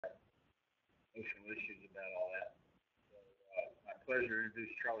emotional issues about all that. So, my pleasure to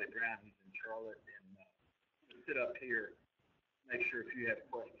introduce Charlie Brown. He's in Charlotte, and sit up here. Make sure if you have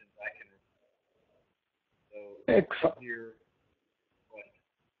questions, I can. So, Excellent. here, questions.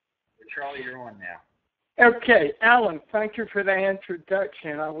 So, Charlie, you're on now. Okay, Alan, thank you for the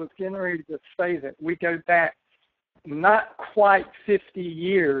introduction. I was getting ready to say that we go back not quite 50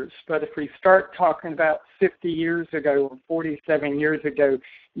 years, but if we start talking about 50 years ago or 47 years ago,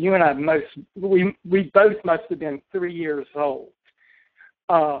 you and I we both must have been 3 years old.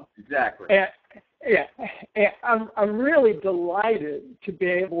 Exactly. And I'm really delighted to be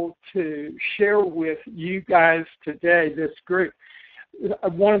able to share with you guys today, this group,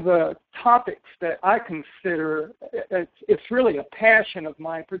 one of the topics that I consider, it's really a passion of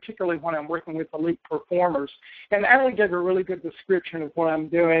mine, particularly when I'm working with elite performers. And Alan gave a really good description of what I'm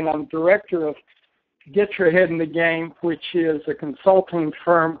doing. I'm director of Get Your Head in the Game, which is a consulting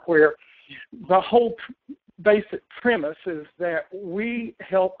firm where the whole basic premise is that we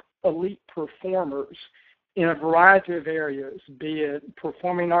help elite performers in a variety of areas, be it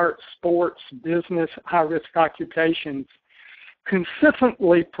performing arts, sports, business, high-risk occupations,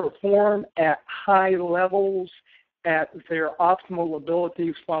 consistently perform at high levels at their optimal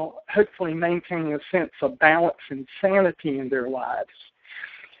abilities while hopefully maintaining a sense of balance and sanity in their lives.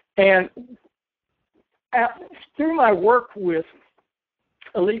 And through my work with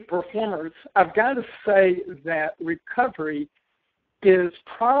elite performers, I've got to say that recovery is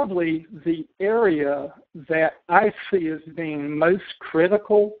probably the area that I see as being most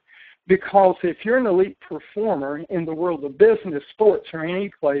critical, because if you're an elite performer in the world of business, sports, or any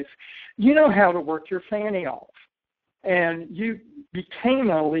place, you know how to work your fanny off. And you became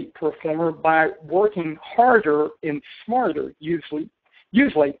an elite performer by working harder and smarter, usually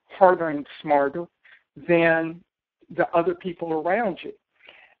harder and smarter than the other people around you.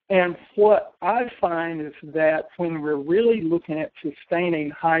 And what I find is that when we're really looking at sustaining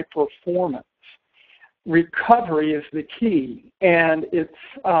high performance, recovery is the key. And it's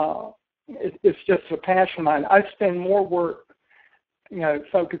just a passion of mine. I spend more work,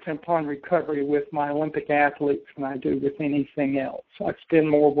 focusing upon recovery with my Olympic athletes than I do with anything else. I spend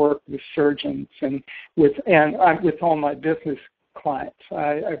more work with surgeons and with all my business clients.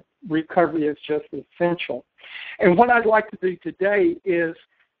 Recovery is just essential. And what I'd like to do today is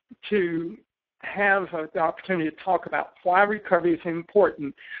to have the opportunity to talk about why recovery is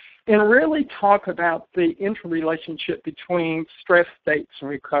important and really talk about the interrelationship between stress states and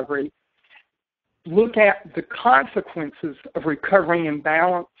recovery, look at the consequences of recovering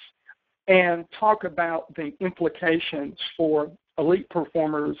imbalance, and talk about the implications for elite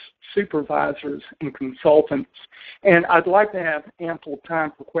performers, supervisors, and consultants. And I'd like to have ample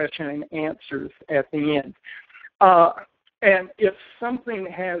time for question and answers at the end. And if something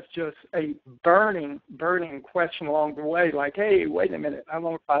has just a burning question along the way, like, hey, wait a minute, I don't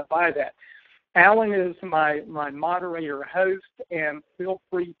know if I buy that. Alan is my moderator host, and feel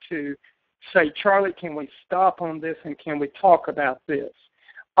free to say, Charlie, can we stop on this and can we talk about this?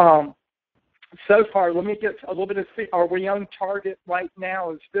 So far, let me get a little bit of, are we on target right now?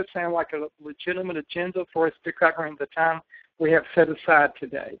 Does this sound like a legitimate agenda for us to cover in the time we have set aside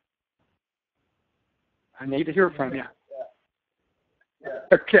today? I need to hear from you.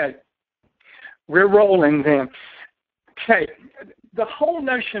 Okay, we're rolling then. Okay, the whole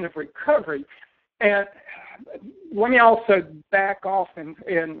notion of recovery, and let me also back off and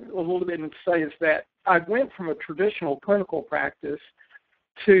a little bit and say is that I went from a traditional clinical practice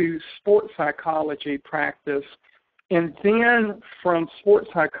to sports psychology practice, and then from sports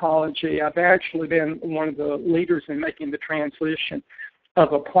psychology, I've actually been one of the leaders in making the transition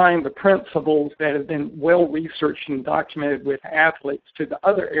of applying the principles that have been well researched and documented with athletes to the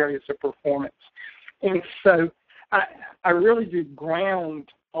other areas of performance. And so I really do ground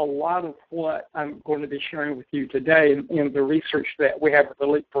a lot of what I'm going to be sharing with you today in the research that we have with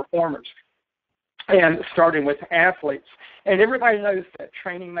elite performers, and starting with athletes. And everybody knows that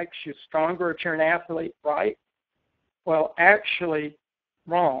training makes you stronger if you're an athlete, right? Well, actually,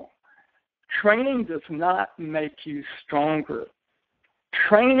 wrong. Training does not make you stronger.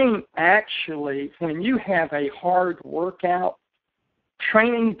 Training actually, when you have a hard workout,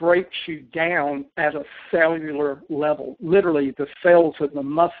 training breaks you down at a cellular level. Literally, the cells of the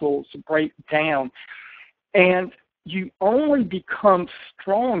muscles break down. And you only become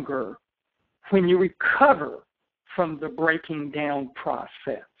stronger when you recover from the breaking down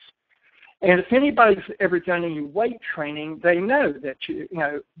process. And if anybody's ever done any weight training, they know that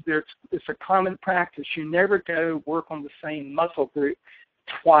it's a common practice. You never go work on the same muscle group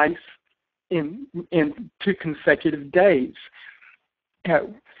twice in 2 consecutive days.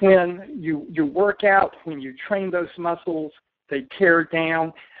 when you work out, when you train those muscles, they tear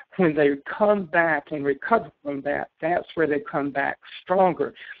down. When they come back and recover from that, that's where they come back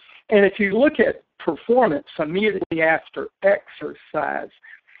stronger. And if you look at performance immediately after exercise,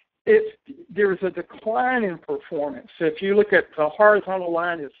 there's a decline in performance. So if you look at the horizontal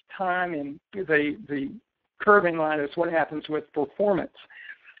line is time and the curving line is what happens with performance,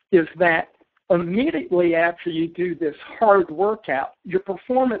 is that immediately after you do this hard workout, your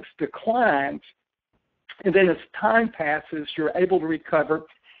performance declines, and then as time passes, you're able to recover,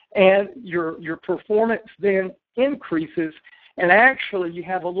 and your performance then increases, and actually you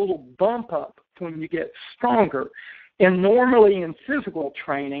have a little bump up when you get stronger. And normally in physical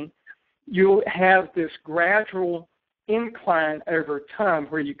training, you have this gradual incline over time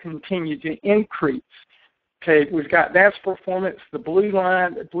where you continue to increase. Okay, we've got that's performance. The blue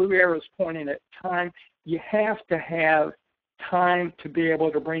line, the blue arrow is pointing at time. You have to have time to be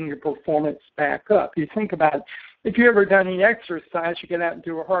able to bring your performance back up. You think about it. If you've ever done any exercise, you get out and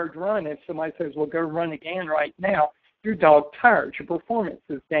do a hard run, and somebody says, well, go run again right now, you're dog tired. Your performance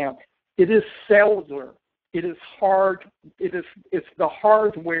is down. It is cellular. It is hard. It's the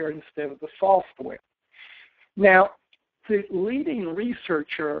hardware instead of the software. Now, the leading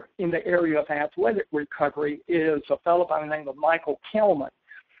researcher in the area of athletic recovery is a fellow by the name of Michael Kellman.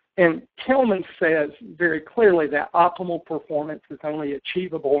 And Kellman says very clearly that optimal performance is only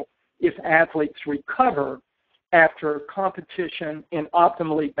achievable if athletes recover after competition in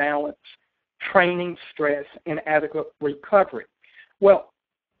optimally balanced training, stress, and adequate recovery. Well,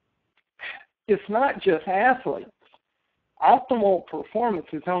 it's not just athletes. Optimal performance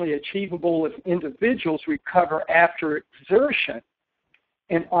is only achievable if individuals recover after exertion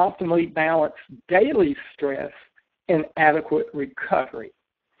and optimally balance daily stress and adequate recovery.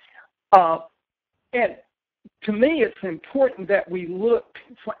 And to me, it's important that we look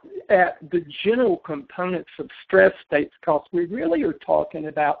at the general components of stress states because we really are talking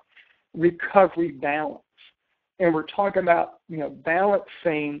about recovery balance. And we're talking about,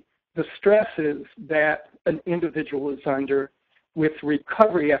 balancing the stresses that an individual is under with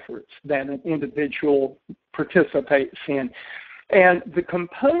recovery efforts that an individual participates in. And the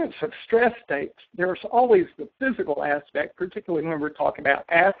components of stress states, there's always the physical aspect, particularly when we're talking about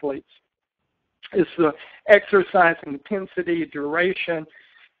athletes. It's the exercise intensity, duration,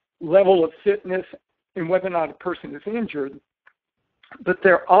 level of fitness, and whether or not a person is injured. But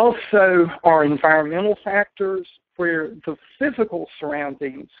there also are environmental factors where the physical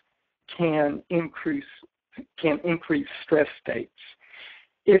surroundings can increase stress states.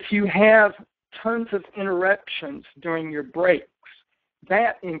 If you have tons of interruptions during your breaks,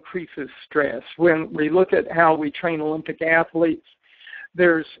 that increases stress. When we look at how we train Olympic athletes,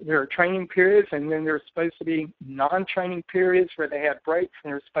 there are training periods, and then there's supposed to be non-training periods where they have breaks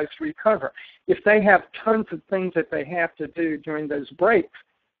and they're supposed to recover. If they have tons of things that they have to do during those breaks,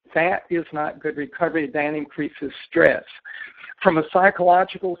 that is not good recovery. That increases stress. From a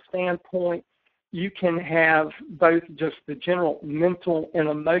psychological standpoint, you can have both just the general mental and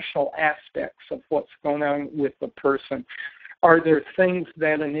emotional aspects of what's going on with the person. Are there things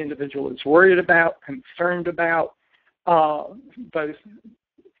that an individual is worried about, concerned about, both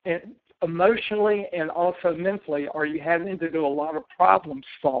emotionally and also mentally? Are you having to do a lot of problem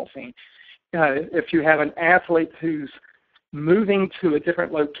solving? If you have an athlete who's moving to a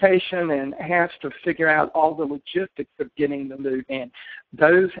different location and has to figure out all the logistics of getting the move in,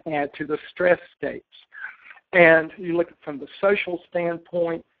 those add to the stress states. And you look at from the social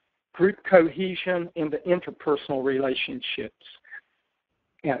standpoint, group cohesion and the interpersonal relationships.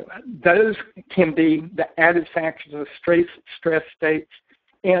 Those can be the added factors of stress states,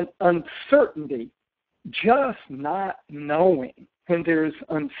 and uncertainty, just not knowing. When there's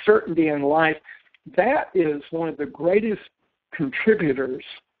uncertainty in life, that is one of the greatest contributors,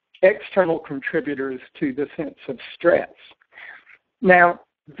 external contributors to the sense of stress. Now,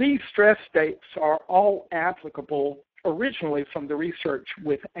 these stress states are all applicable originally from the research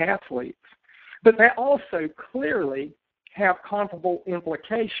with athletes, but they also clearly have comparable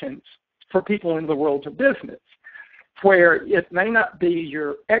implications for people in the world of business, where it may not be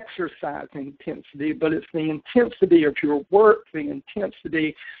your exercise intensity, but it's the intensity of your work, the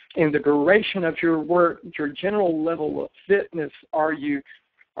intensity and the duration of your work, your general level of fitness. Are you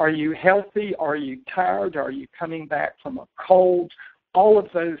healthy? Are you tired? Are you coming back from a cold? All of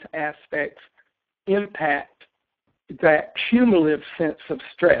those aspects impact that cumulative sense of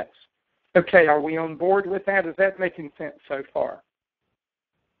stress. Okay, are we on board with that? Is that making sense so far?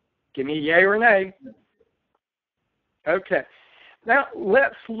 Give me a yay or nay. Okay. Now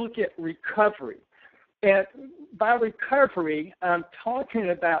let's look at recovery. And by recovery, I'm talking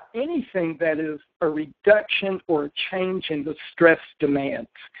about anything that is a reduction or a change in the stress demands.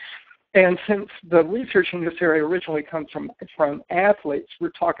 And since the research in this area originally comes from athletes, we're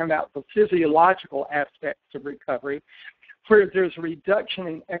talking about the physiological aspects of recovery, where there's a reduction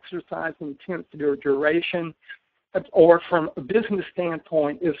in exercise intensity or duration, or from a business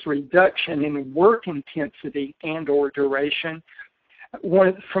standpoint, it's reduction in work intensity and or duration.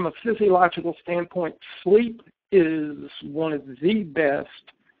 From a physiological standpoint, sleep is one of the best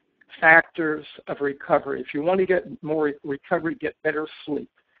factors of recovery. If you want to get more recovery, get better sleep.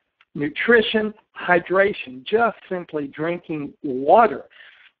 Nutrition, hydration, just simply drinking water,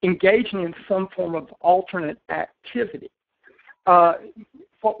 engaging in some form of alternate activity.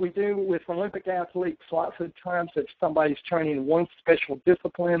 What we do with Olympic athletes lots of times, if somebody's training one special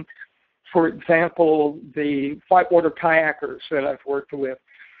discipline, for example, the whitewater kayakers that I've worked with,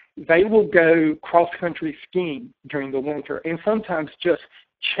 they will go cross-country skiing during the winter, and sometimes just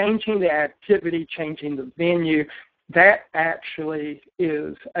changing the activity, changing the venue, that actually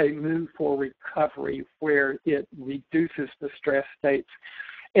is a move for recovery where it reduces the stress states.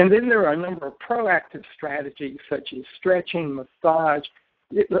 And then there are a number of proactive strategies such as stretching, massage,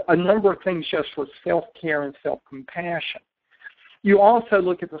 a number of things just for self-care and self-compassion. You also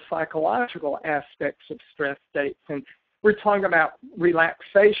look at the psychological aspects of stress states, and we're talking about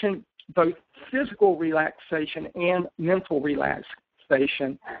relaxation, both physical relaxation and mental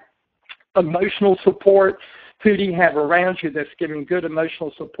relaxation. Emotional support, who do you have around you that's giving good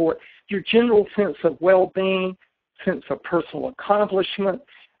emotional support? Your general sense of well-being, sense of personal accomplishment,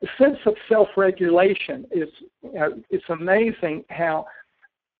 a sense of self-regulation. It's amazing how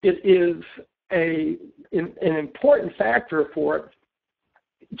it is an important factor for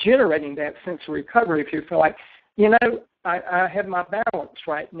generating that sense of recovery. If you feel like, I have my balance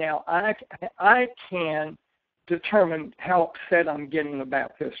right now, I can determine how upset I'm getting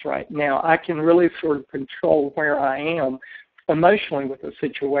about this right now. I can really sort of control where I am emotionally with the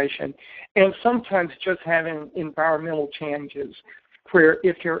situation. And sometimes just having environmental changes where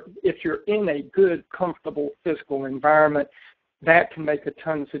if you're in a good, comfortable physical environment, that can make a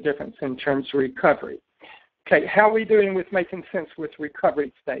tons of difference in terms of recovery. Okay, how are we doing with making sense with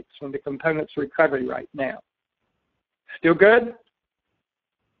recovery states and the components of recovery right now? Still good?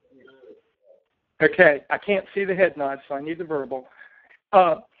 Okay, I can't see the head nod, so I need the verbal.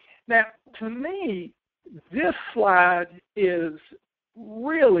 Now, to me, this slide is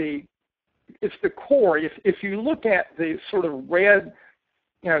really, it's the core. If you look at the sort of red,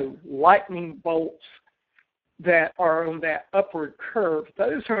 lightning bolts that are on that upward curve,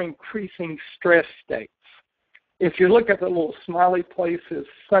 those are increasing stress states. If you look at the little smiley places,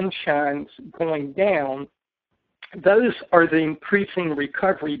 sunshines going down, those are the increasing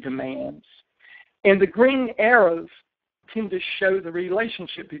recovery demands. And the green arrows tend to show the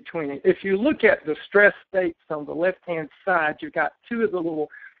relationship between it. If you look at the stress states on the left-hand side, you've got two of the little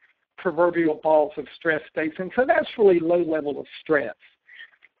proverbial balls of stress states, and so that's really low level of stress.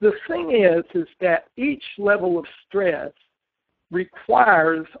 The thing is that each level of stress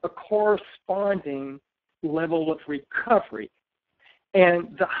requires a corresponding level of recovery.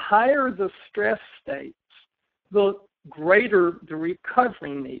 And the higher the stress states, the greater the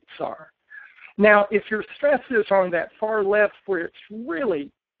recovery needs are. Now, if your stresses are on that far left where it's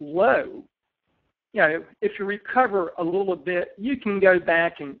really low, if you recover a little bit, you can go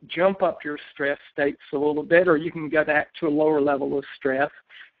back and jump up your stress states a little bit, or you can go back to a lower level of stress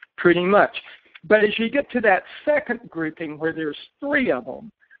pretty much. But as you get to that second grouping where there's three of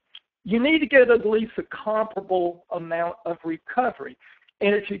them, you need to get at least a comparable amount of recovery.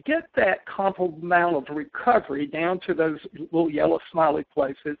 And if you get that comparable amount of recovery down to those little yellow smiley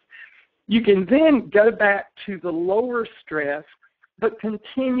places, you can then go back to the lower stress, but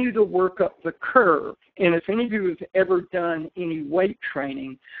continue to work up the curve. And if any of you have ever done any weight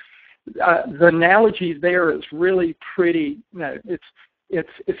training, the analogy there is really pretty,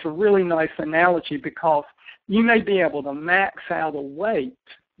 it's a really nice analogy, because you may be able to max out a weight,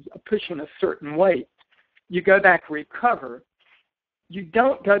 pushing a certain weight. You go back, recover. You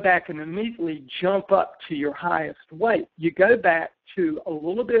don't go back and immediately jump up to your highest weight. You go back to a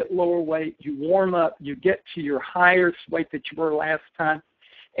little bit lower weight, you warm up, you get to your highest weight that you were last time,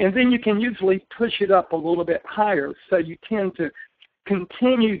 and then you can usually push it up a little bit higher. So you tend to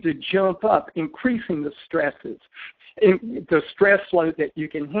continue to jump up, increasing the stresses, the stress load that you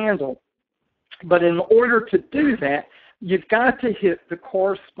can handle. But in order to do that, you've got to hit the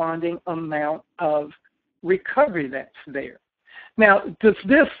corresponding amount of recovery that's there. Now, does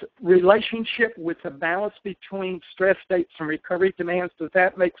this relationship with the balance between stress states and recovery demands, does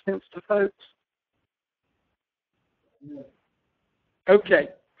that make sense to folks? Okay.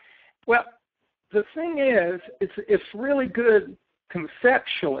 Well, the thing is, it's really good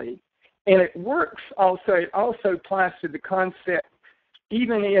conceptually, and it works also. It also applies to the concept,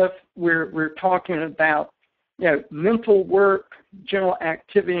 even if we're talking about, mental work, general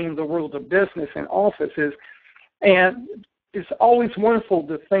activity in the world of business and offices. And it's always wonderful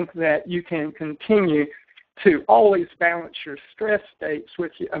to think that you can continue to always balance your stress states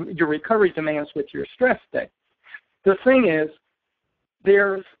with your recovery demands with your stress states. The thing is,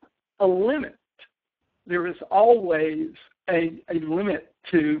 there's a limit. There is always a limit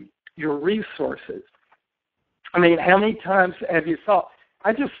to your resources. I mean, how many times have you thought,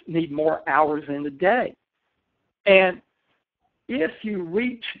 I just need more hours in the day? And if you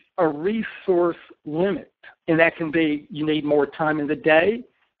reach a resource limit, and that can be you need more time in the day,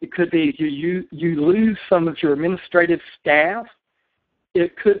 it could be you lose some of your administrative staff,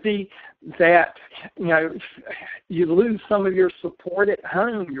 it could be that you lose some of your support at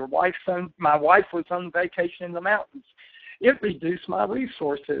home. My wife was on vacation in the mountains. It reduced my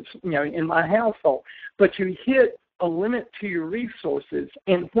resources, in my household. But you hit a limit to your resources,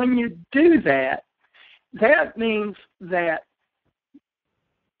 and when you do that, that means that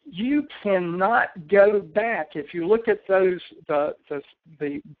you cannot go back. If you look at the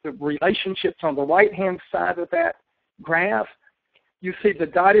relationships on the right-hand side of that graph, you see the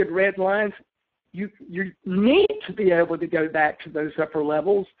dotted red lines. You need to be able to go back to those upper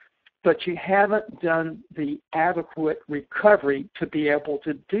levels, but you haven't done the adequate recovery to be able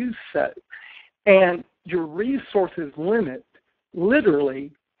to do so. And your resources limit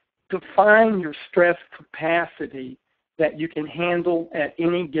literally define your stress capacity that you can handle at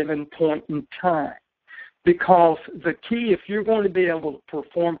any given point in time. Because the key, if you're going to be able to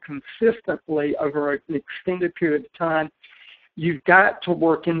perform consistently over an extended period of time, you've got to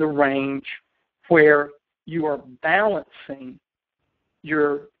work in the range where you are balancing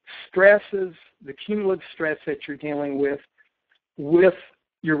your stresses, the cumulative stress that you're dealing with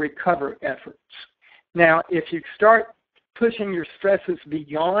your recovery efforts. Now, if you start pushing your stresses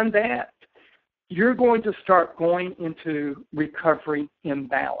beyond that, you're going to start going into recovery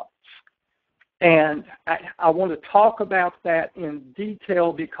imbalance. And I want to talk about that in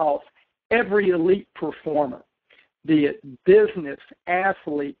detail because every elite performer, be it business,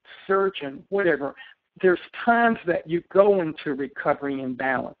 athlete, surgeon, whatever, there's times that you go into recovery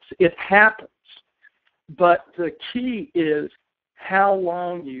imbalance. It happens. But the key is how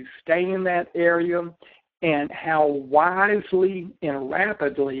long you stay in that area and how wisely and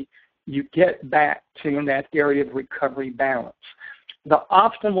rapidly you get back to in that area of recovery balance. The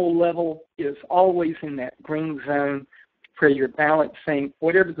optimal level is always in that green zone where you're balancing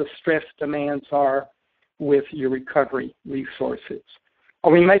whatever the stress demands are with your recovery resources.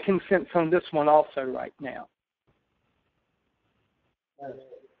 Are we making sense on this one also right now?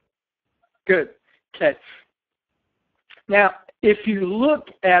 Good. Okay. Now, if you look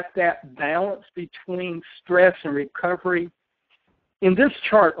at that balance between stress and recovery, in this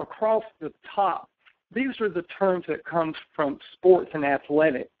chart across the top, these are the terms that come from sports and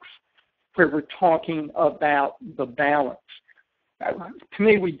athletics, where we're talking about the balance. To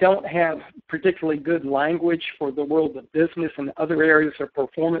me, we don't have particularly good language for the world of business and other areas of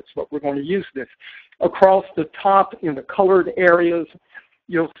performance, but we're going to use this. Across the top in the colored areas,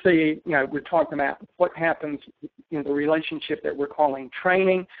 you'll see, we're talking about what happens in the relationship that we're calling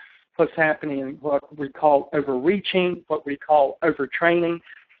training, what's happening in what we call overreaching, what we call overtraining,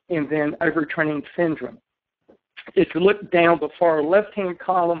 and then overtraining syndrome. If you look down the far left-hand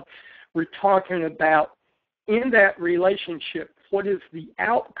column, we're talking about in that relationship, what is the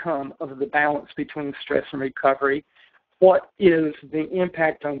outcome of the balance between stress and recovery, what is the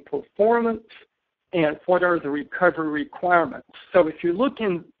impact on performance, and what are the recovery requirements. So if you look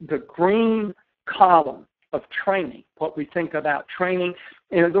in the green column of training, what we think about training,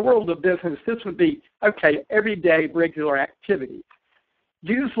 and in the world of business, this would be, everyday regular activities.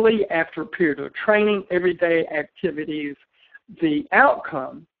 Usually after a period of training, everyday activities, the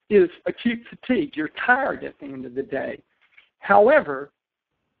outcome is acute fatigue. You're tired at the end of the day. However,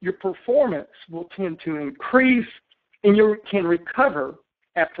 your performance will tend to increase and you can recover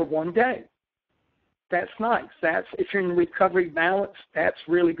after one day. That's nice. If you're in recovery balance, that's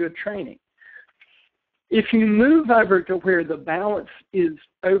really good training. If you move over to where the balance is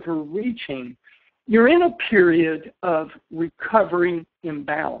overreaching, you're in a period of recovery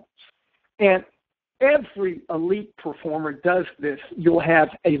imbalance. And every elite performer does this. You'll have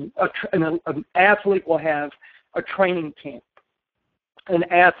an athlete will have a training camp. An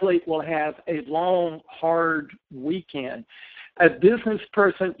athlete will have a long, hard weekend. A business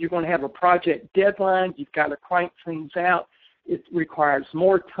person, you're going to have a project deadline. You've got to crank things out. It requires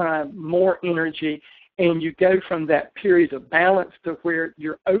more time, more energy, and you go from that period of balance to where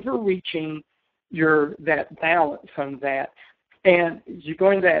you're overreaching that balance on that. And you're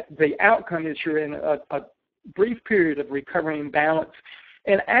going the outcome is you're in a brief period of recovery and balance.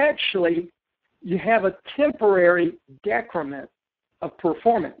 And actually, you have a temporary decrement of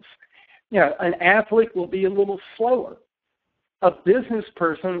performance. An athlete will be a little slower. A business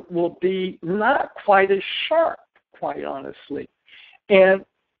person will be not quite as sharp, quite honestly. And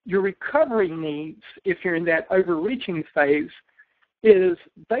your recovery needs, if you're in that overreaching phase, is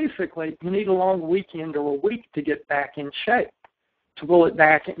basically you need a long weekend or a week to get back in shape, to pull it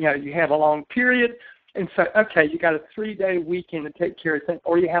back. You have a long period, and so, okay, you got a 3-day weekend to take care of things,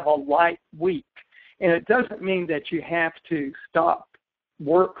 or you have a light week. And it doesn't mean that you have to stop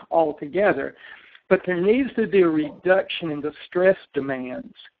work altogether, but there needs to be a reduction in the stress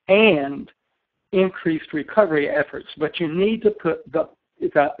demands and increased recovery efforts. But you need to put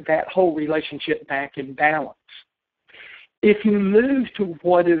that whole relationship back in balance. If you move to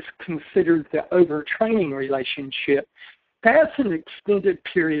what is considered the overtraining relationship, that's an extended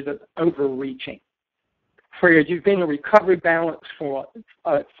period of overreaching, where you've been in recovery balance for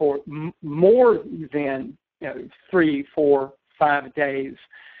more than 3, 4, 5 days.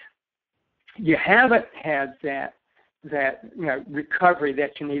 You haven't had that recovery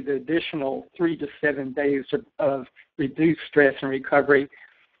that you need the additional 3 to 7 days of reduced stress and recovery.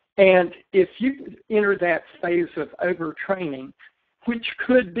 And if you enter that phase of overtraining, which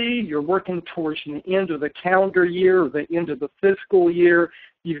could be you're working towards the end of the calendar year or the end of the fiscal year,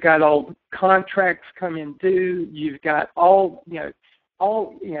 you've got all contracts coming due, you've got all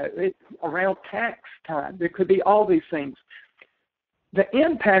around tax time. There could be all these things. The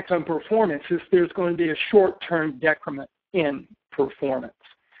impact on performance is there's going to be a short-term decrement in performance.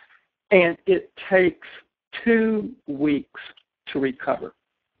 And it takes 2 weeks to recover.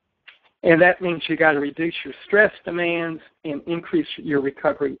 And that means you got to reduce your stress demands and increase your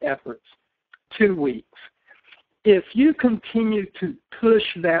recovery efforts. 2 weeks. If you continue to push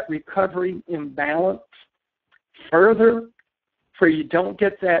that recovery imbalance further, where you don't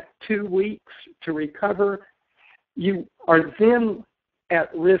get that 2 weeks to recover, you are then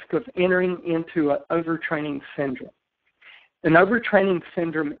at risk of entering into an overtraining syndrome. An overtraining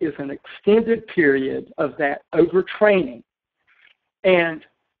syndrome is an extended period of that overtraining, and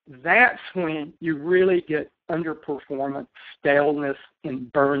that's when you really get underperformance, staleness,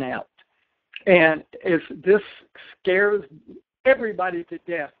 and burnout. And this scares everybody to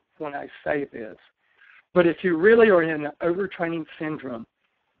death when I say this, but if you really are in an overtraining syndrome,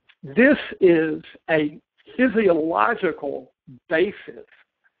 this is a physiological basis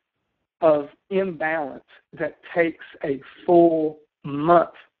of imbalance that takes a full month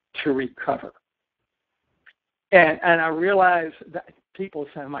to recover. And I realize that people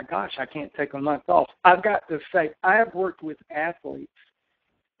say, oh my gosh, I can't take a month off. I've got to say, I have worked with athletes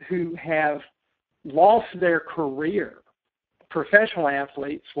who have lost their career, professional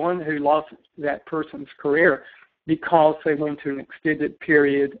athletes, one who lost that person's career because they went through an extended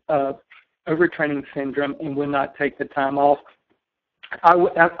period of overtraining syndrome and would not take the time off.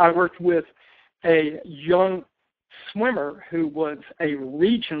 I worked with a young swimmer who was a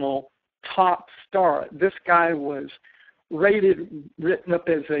regional top star. This guy was written up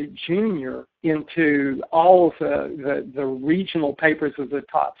as a junior into all of the regional papers as a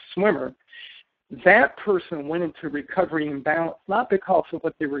top swimmer. That person went into recovery and balance not because of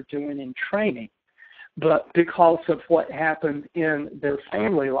what they were doing in training, but because of what happened in their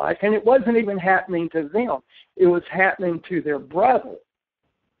family life. And it wasn't even happening to them. It was happening to their brother.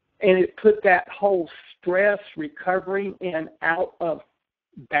 And it put that whole stress recovery and out of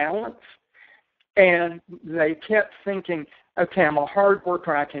balance. And they kept thinking, okay, I'm a hard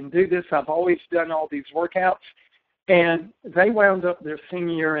worker. I can do this. I've always done all these workouts. And they wound up their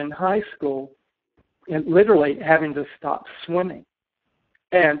senior year in high school and literally having to stop swimming.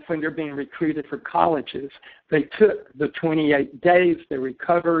 And when they're being recruited for colleges, they took the 28 days, they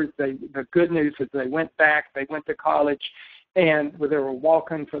recovered. The good news is they went back, they went to college, and they were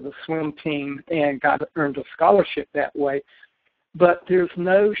walking for the swim team and earned a scholarship that way. But there's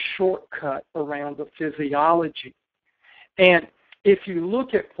no shortcut around the physiology. And if you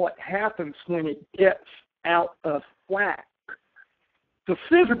look at what happens when it gets out of whack, the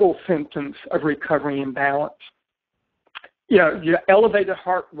physical symptoms of recovery imbalance, you elevated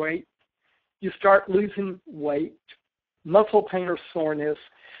heart rate, you start losing weight, muscle pain or soreness,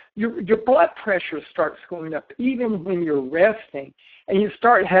 your blood pressure starts going up even when you're resting, and you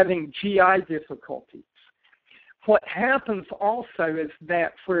start having GI difficulties. what happens also is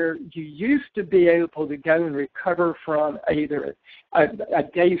that where you used to be able to go and recover from either a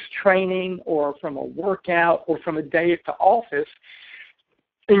day's training or from a workout or from a day at the office,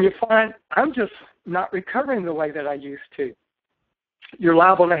 and you find, I'm just not recovering the way that I used to. You're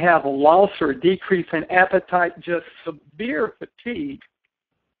liable to have a loss or a decrease in appetite, just severe fatigue.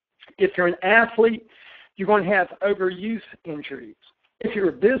 If you're an athlete, you're going to have overuse injuries. If you're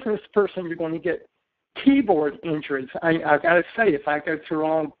a business person, you're going to get keyboard injuries. I've got to say, if I go through a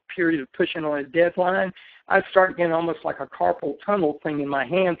long period of pushing on a deadline, I start getting almost like a carpal tunnel thing in my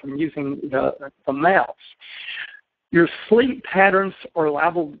hand from using the mouse. Your sleep patterns are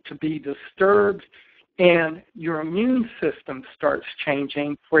liable to be disturbed, and your immune system starts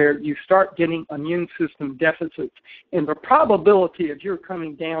changing, where you start getting immune system deficits, and the probability of you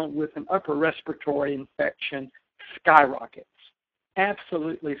coming down with an upper respiratory infection skyrockets,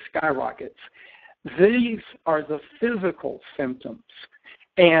 absolutely skyrockets. These are the physical symptoms.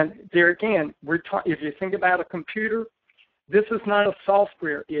 And there again, if you think about a computer, this is not a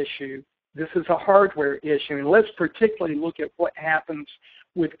software issue. This is a hardware issue. And let's particularly look at what happens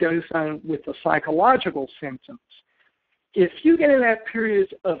goes on with the psychological symptoms. If you get in that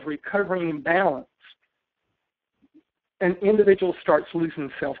period of recovering imbalance, an individual starts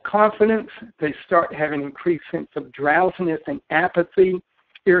losing self-confidence. They start having an increased sense of drowsiness and apathy,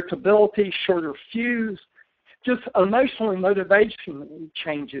 irritability, shorter fuse, just emotional and motivation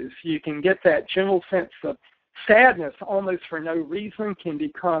changes. You can get that general sense of sadness almost for no reason, can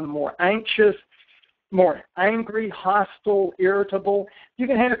become more anxious, more angry, hostile, irritable. You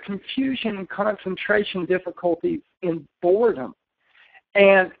can have confusion and concentration difficulties and boredom.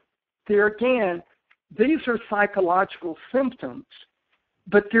 And there again, these are psychological symptoms,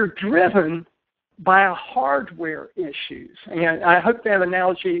 but they're driven by a hardware issues. And I hope that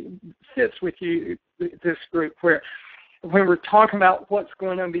analogy fits with you, this group, where when we're talking about what's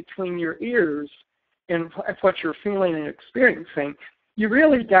going on between your ears and what you're feeling and experiencing, you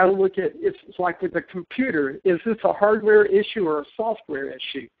really got to look at, it's like with a computer, is this a hardware issue or a software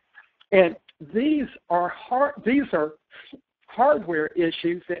issue? And these are hardware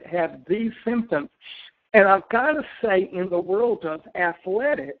issues that have these symptoms. And I've got to say, in the world of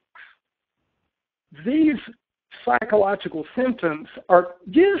athletics, these psychological symptoms are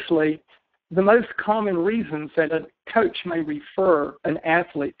usually the most common reasons that a coach may refer an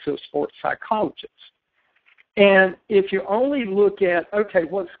athlete to a sports psychologist. And if you only look at, okay,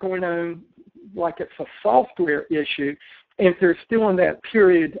 what's going on, like it's a software issue, and if they're still in that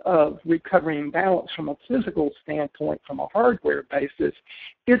period of recovering balance from a physical standpoint, from a hardware basis,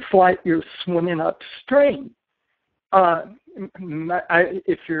 it's like you're swimming upstream.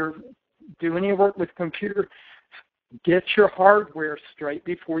 If you're doing any work with computer, get your hardware straight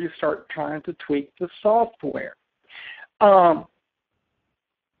before you start trying to tweak the software.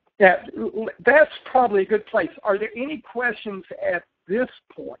 That's probably a good place. Are there any questions at this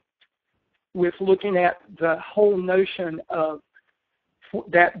point with looking at the whole notion of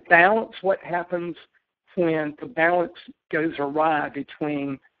that balance, what happens when the balance goes awry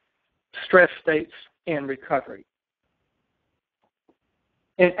between stress states and recovery?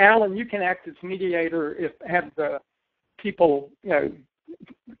 And Alan, you can act as mediator if have the people,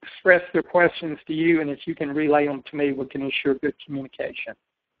 express their questions to you, and if you can relay them to me, we can ensure good communication.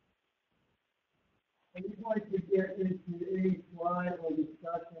 I would like to get into any slide or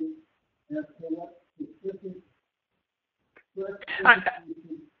discussion as to what specific stress you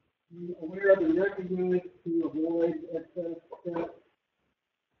should be aware of and recognize to avoid excess stress.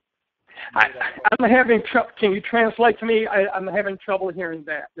 I'm having trouble. Can you translate to me? I'm having trouble hearing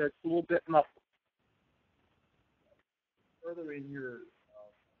that. That's a little bit muffled. Further in your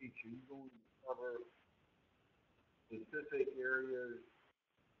speech, are you going to cover specific areas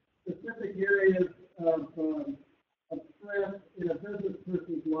of stress in a business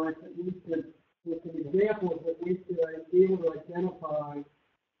person's life that we could, with some examples that we could be able to identify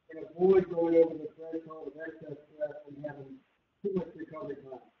and avoid going over the threshold of excess stress and having too much recovery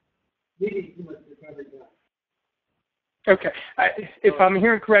time, needing too much recovery time. Okay. If I'm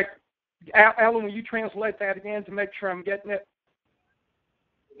hearing correct, Alan, will you translate that again to make sure I'm getting it?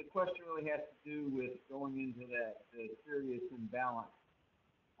 The question really has to do with going into that serious imbalance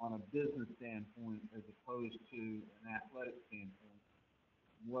on a business standpoint as opposed to an athletic standpoint.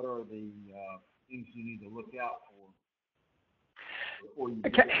 What are the things you need to look out for before you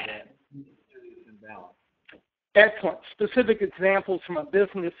get to that serious imbalance? Excellent. Specific examples from a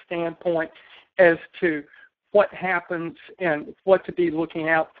business standpoint as to what happens and what to be looking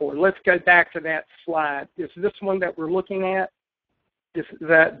out for. Let's go back to that slide. Is this one that we're looking at? Is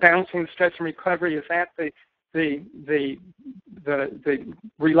that balancing stress and recovery? Is that the the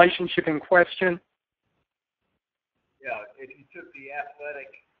relationship in question? Yeah, if you took the athletic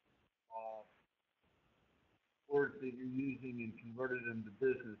words that you're using and converted them to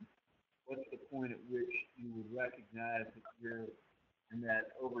business, what's the point at which you would recognize that you're in that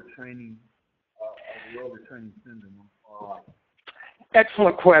overtraining, the overtraining syndrome?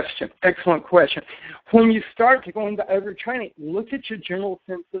 Excellent question. Excellent question. When you start to go into overtraining, look at your general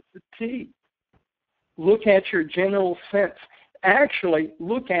sense of fatigue. Look at your general sense. Actually,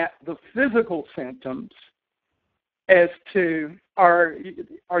 look at the physical symptoms as to are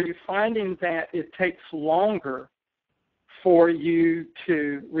you finding that it takes longer for you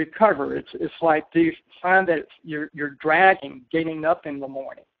to recover? It's like, do you find that you're dragging getting up in the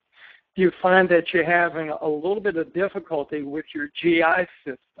morning? Do you find that you're having a little bit of difficulty with your GI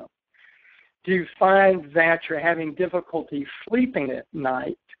system? Do you find that you're having difficulty sleeping at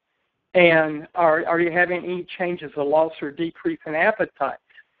night? And are you having any changes, a loss or decrease in appetite?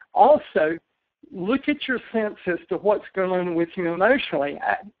 Also, look at your sense as to what's going on with you emotionally.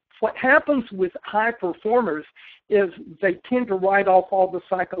 What happens with high performers is they tend to write off all the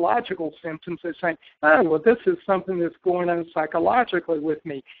psychological symptoms and say, oh, well, this is something that's going on psychologically with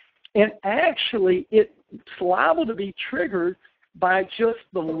me. And actually, it's liable to be triggered by just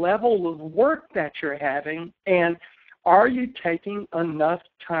the level of work that you're having, and are you taking enough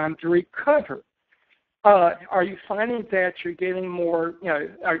time to recover? Are you finding that you're getting more,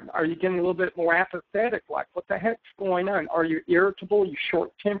 are you getting a little bit more apathetic, like what the heck's going on? Are you irritable? Are you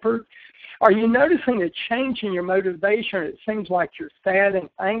short-tempered? Are you noticing a change in your motivation? It seems like you're sad and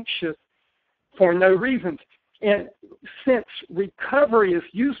anxious for no reason. And since recovery is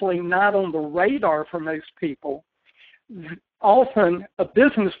usually not on the radar for most people, often a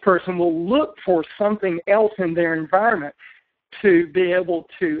business person will look for something else in their environment to be able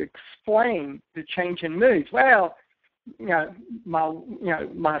to explain the change in moods. Well,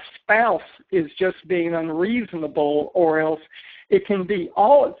 my spouse is just being unreasonable, or else it can be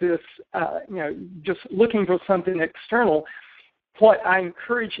all of this, just looking for something external. What I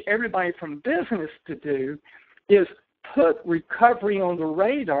encourage everybody from business to do is put recovery on the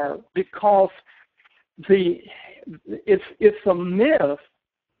radar, because it's a myth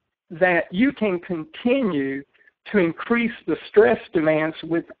that you can continue to increase the stress demands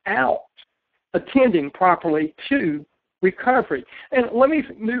without attending properly to recovery. And let me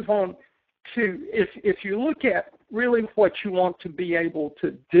move on to, if you look at really what you want to be able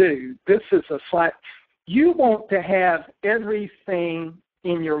to do, this is a slide. You want to have everything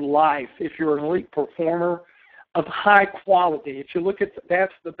in your life, if you're an elite performer, of high quality. If you look at,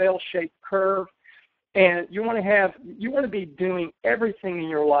 that's the bell-shaped curve, and you want to be doing everything in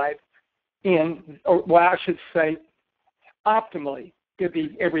your life I should say, optimally, to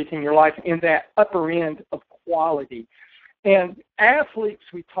be everything in your life in that upper end of quality. And athletes,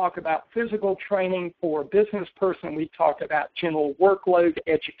 we talk about physical training. For a business person, we talk about general workload,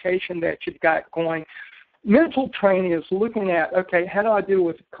 education that you've got going. Mental training is looking at, okay, how do I deal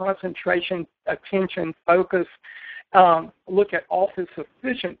with concentration, attention, focus, look at office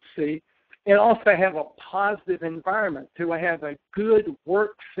efficiency, and also have a positive environment. Do I have a good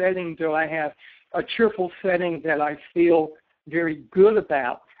work setting? Do I have a cheerful setting that I feel very good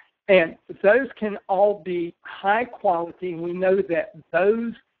about? And those can all be high quality, and we know that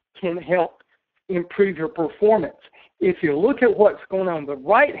those can help improve your performance. If you look at what's going on the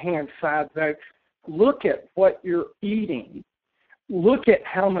right-hand side, though, look at what you're eating. Look at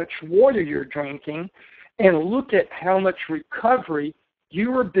how much water you're drinking, and look at how much recovery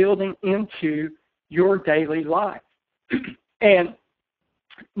you are building into your daily life. And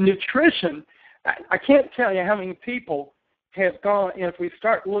nutrition, I can't tell you how many people have gone, and if we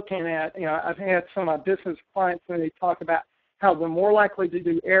start looking at, I've had some of my business clients when they talk about how they're more likely to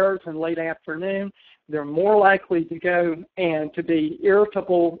do errors in late afternoon, they're more likely to go and to be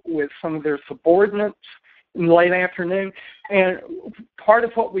irritable with some of their subordinates in the late afternoon. And part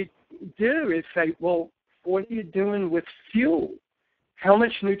of what we do is say, well, what are you doing with fuel? How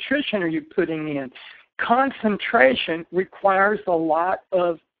much nutrition are you putting in? Concentration requires a lot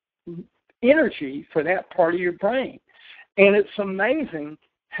of energy for that part of your brain. And it's amazing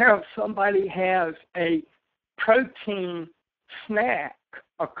how somebody has a protein snack,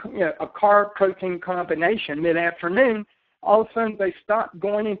 a carb-protein combination mid-afternoon, all of a sudden they stop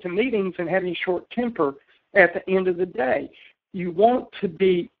going into meetings and having short temper at the end of the day. You want to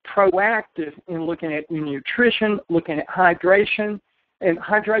be proactive in looking at your nutrition, looking at hydration, and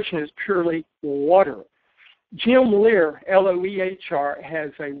hydration is purely water. Jim Lear, Loehr,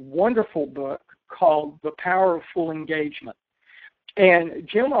 has a wonderful book called The Power of Full Engagement. And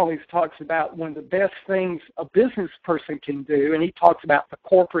Jim always talks about one of the best things a business person can do, and he talks about the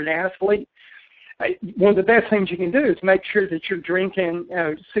corporate athlete. One of the best things you can do is make sure that you're drinking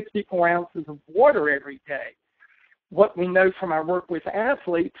 64 ounces of water every day. What we know from our work with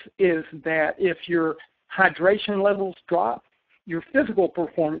athletes is that if your hydration levels drop, your physical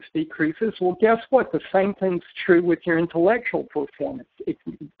performance decreases. Well, guess what? The same thing's true with your intellectual performance.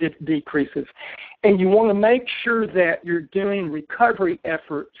 It decreases. And you want to make sure that you're doing recovery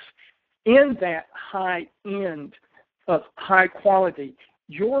efforts in that high end of high quality.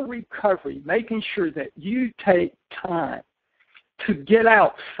 Your recovery, making sure that you take time to get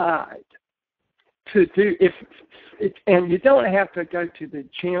outside, to do, and you don't have to go to the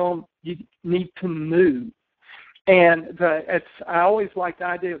gym, you need to move. And I always like the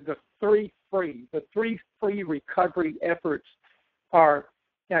idea of the three free. The three free recovery efforts are,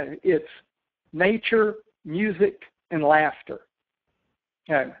 it's nature, music, and laughter.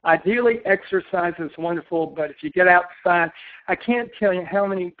 Ideally, exercise is wonderful, but if you get outside, I can't tell you how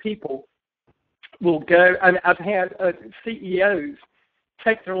many people will go. I've had CEOs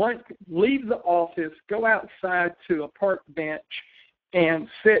take their lunch, leave the office, go outside to a park bench, and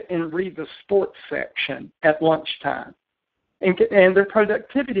sit and read the sports section at lunchtime. And their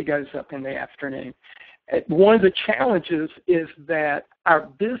productivity goes up in the afternoon. One of the challenges is that our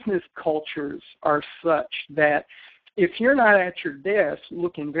business cultures are such that if you're not at your desk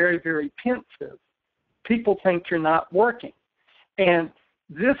looking very, very pensive, people think you're not working. And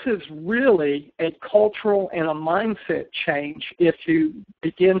this is really a cultural and a mindset change if you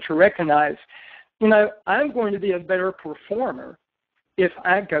begin to recognize, I'm going to be a better performer if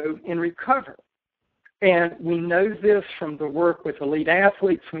I go and recover. And we know this from the work with elite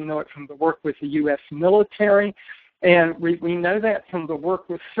athletes. We know it from the work with the U.S. military. And we know that from the work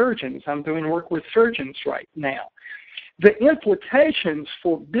with surgeons. I'm doing work with surgeons right now. The implications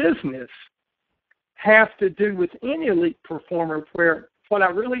for business have to do with any elite performer, where what I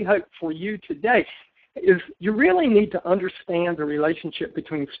really hope for you today is you really need to understand the relationship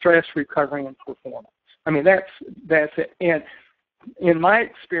between stress, recovery, and performance. I mean, that's it. And in my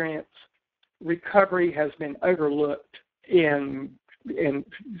experience, recovery has been overlooked in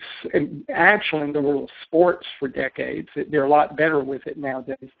actually in the world of sports for decades. They're a lot better with it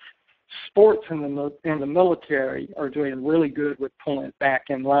nowadays. Sports in the military are doing really good with pulling it back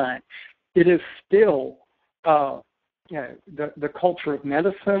in line. It is still the culture of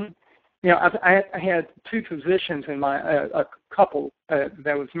medicine. I had two physicians in a couple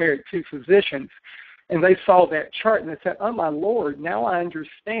that was married, two physicians, and they saw that chart and they said, "Oh my Lord, now I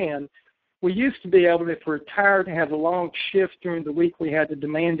understand. We used to be able to, if we're tired and have a long shift during the week, we had a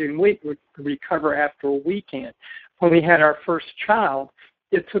demanding week, we could recover after a weekend. When we had our first child,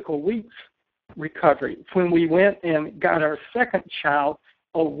 it took a week's recovery. When we went and got our second child,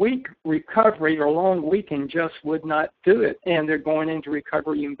 a week recovery or a long weekend just would not do it. And they're going into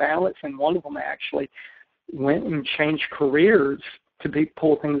recovery imbalance, and one of them actually went and changed careers to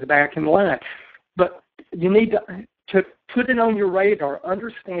pull things back in line. But you need to put it on your radar,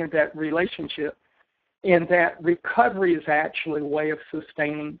 understand that relationship, and that recovery is actually a way of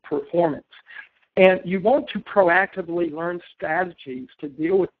sustaining performance. And you want to proactively learn strategies to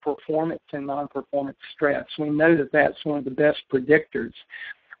deal with performance and non-performance stress. We know that that's one of the best predictors.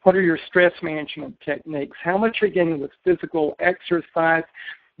 What are your stress management techniques? How much are you getting with physical exercise?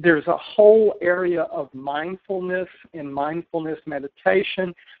 There's a whole area of mindfulness and mindfulness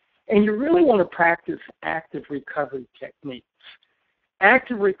meditation. And you really want to practice active recovery techniques.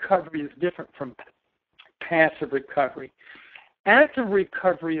 Active recovery is different from passive recovery. Active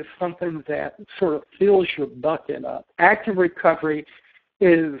recovery is something that sort of fills your bucket up. Active recovery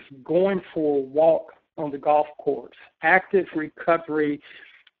is going for a walk on the golf course. Active recovery,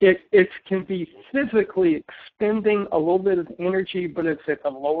 it can be physically expending a little bit of energy, but it's at the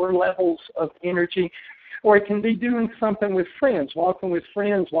lower levels of energy. Or it can be doing something with friends, walking with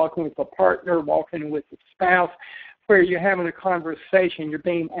a partner, walking with a spouse, where you're having a conversation, you're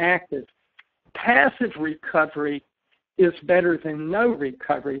being active. Passive recovery is better than no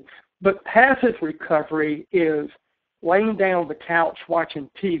recovery, but passive recovery is laying down on the couch watching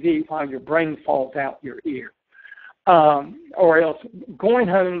TV while your brain falls out your ear, or else going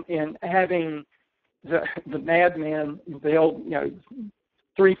home and having the madman, the old,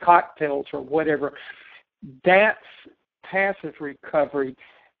 3 cocktails or whatever. That's passive recovery.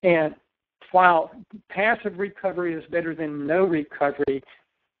 And while passive recovery is better than no recovery,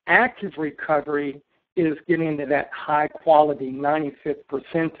 active recovery is getting to that high quality 95th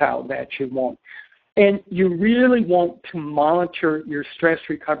percentile that you want. And you really want to monitor your stress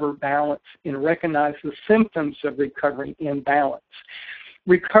recovery balance and recognize the symptoms of recovering imbalance.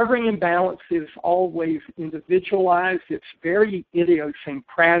 Recovering imbalance is always individualized. It's very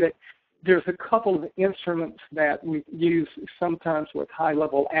idiosyncratic. There's a couple of instruments that we use sometimes with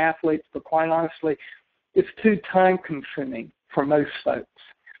high-level athletes, but quite honestly, it's too time-consuming for most folks.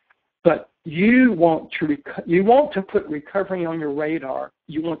 But you want to put recovery on your radar.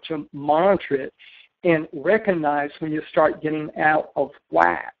 You want to monitor it and recognize when you start getting out of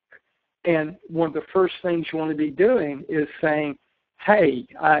whack. And one of the first things you want to be doing is saying, hey,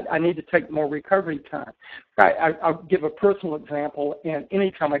 I need to take more recovery time. I'll give a personal example, and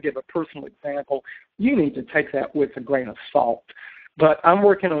anytime I give a personal example, you need to take that with a grain of salt. But I'm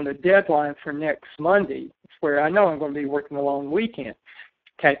working on a deadline for next Monday where I know I'm going to be working a long weekend.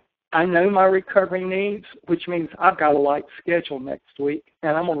 Okay, I know my recovery needs, which means I've got a light schedule next week,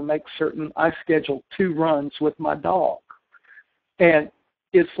 and I'm going to make certain I schedule 2 runs with my dog. And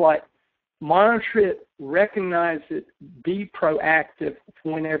it's like, monitor it, recognize it, be proactive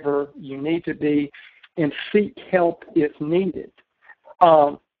whenever you need to be, and seek help if needed.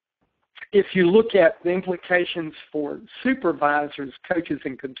 If you look at the implications for supervisors, coaches,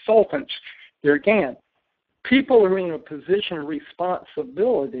 and consultants, there again, people who are in a position of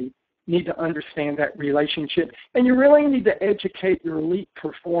responsibility need to understand that relationship, and you really need to educate your elite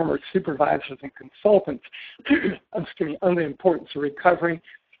performers, supervisors, and consultants on the importance of recovery.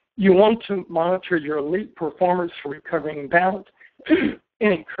 You want to monitor your elite performers for recovering imbalance and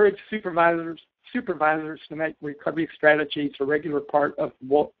encourage supervisors to make recovery strategies a regular part of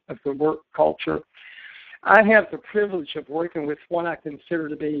the work culture. I have the privilege of working with what I consider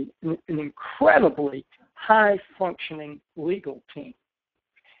to be an incredibly high-functioning legal team.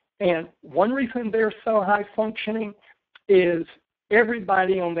 And one reason they're so high-functioning is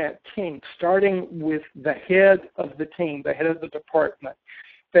everybody on that team, starting with the head of the team, the head of the department.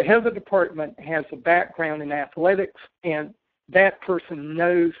 The head of the department has a background in athletics, and that person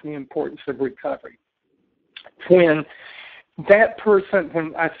knows the importance of recovery. When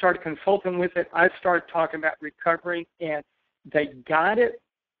I started consulting with it, I started talking about recovery, and they got it.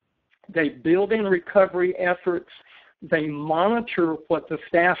 They build in recovery efforts. They monitor what the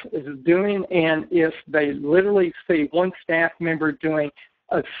staff is doing, and if they literally see one staff member doing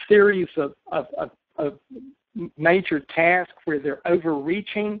a series of major tasks where they're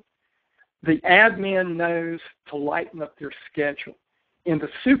overreaching, the admin knows to lighten up their schedule. And the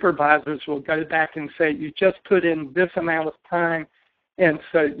supervisors will go back and say, you just put in this amount of time, and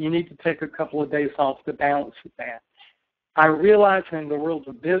so you need to take a couple of days off to balance that. I realize in the world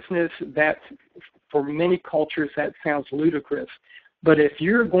of business that for many cultures that sounds ludicrous, but if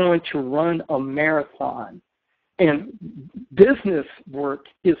you're going to run a marathon, and business work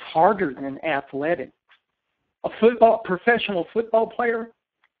is harder than athletics, a professional football player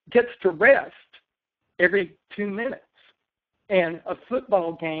gets to rest every 2 minutes. And a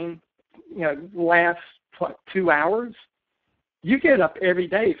football game, lasts, 2 hours? You get up every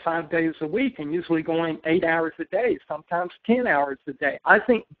day, 5 days a week, and usually going 8 hours a day, sometimes 10 hours a day. I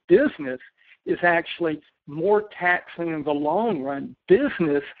think business is actually more taxing in the long run.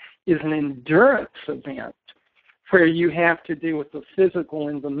 Business is an endurance event where you have to deal with the physical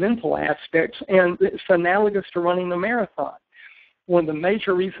and the mental aspects, and it's analogous to running a marathon. One of the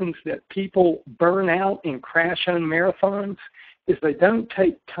major reasons that people burn out and crash on marathons is they don't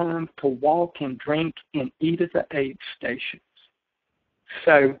take time to walk and drink and eat at the aid stations.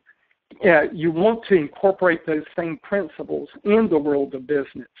 So you want to incorporate those same principles in the world of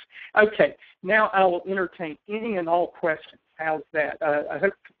business. Okay, now I will entertain any and all questions. How's that? I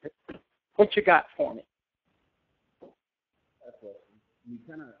hope, what you got for me? You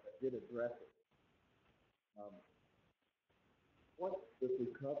kind of did address it. What does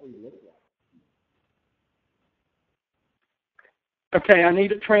recovery look like? Okay, I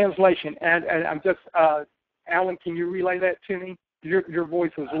need a translation. And I'm just, Alan, can you relay that to me? Your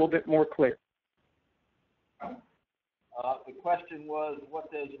voice is a little bit more clear. The question was, what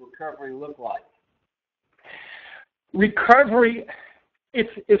does recovery look like? Recovery,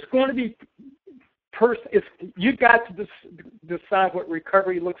 it's going to be you've got to decide what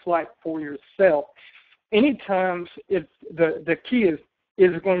recovery looks like for yourself. Anytime, the key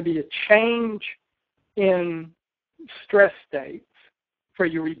is going to be a change in stress states where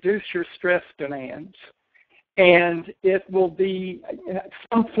you reduce your stress demands, and it will be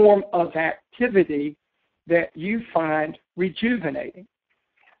some form of activity that you find rejuvenating.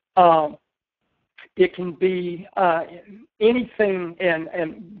 It can be anything,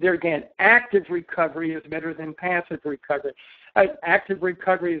 and there again, active recovery is better than passive recovery. Active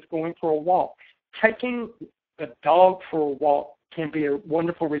recovery is going for a walk. taking the dog for a walk can be a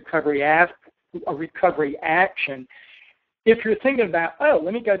wonderful recovery action. If you're thinking about,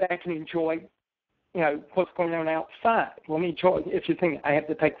 let me go back and enjoy, what's going on outside. Let me enjoy. If you're thinking, I have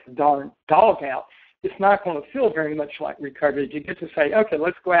to take the darn dog out, it's not going to feel very much like recovery. You get to say, okay,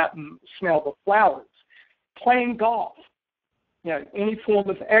 let's go out and smell the flowers. Playing golf, any form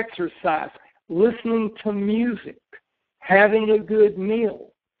of exercise, listening to music, having a good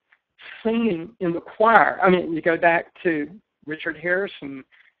meal, singing in the choir. I mean, you go back to Richard Harrison,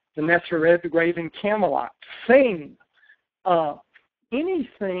 Vanessa Redgrave in Camelot. Sing.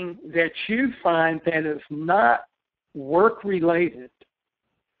 Anything that you find that is not work-related,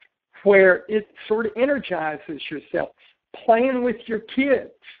 where it sort of energizes yourself. Playing with your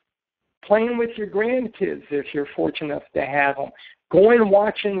kids, playing with your grandkids if you're fortunate enough to have them, going and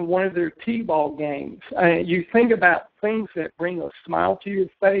watching one of their T-ball games. You think about things that bring a smile to your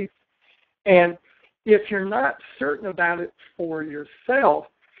face, and if you're not certain about it for yourself,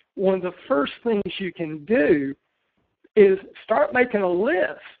 one of the first things you can do is start making a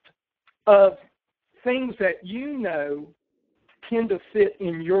list of things that tend to fit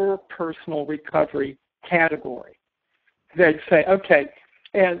in your personal recovery category. They'd say, okay,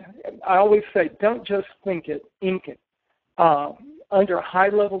 and I always say, don't just think it, ink it. Under high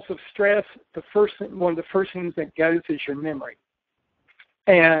levels of stress, one of the first things that goes is your memory.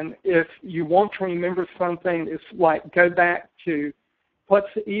 And if you want to remember something, it's like go back to what's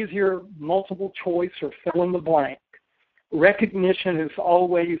easier, multiple choice or fill in the blank. Recognition is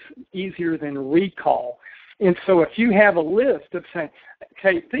always easier than recall. And so if you have a list of saying,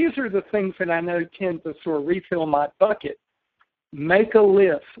 okay, these are the things that I know tend to sort of refill my bucket, make a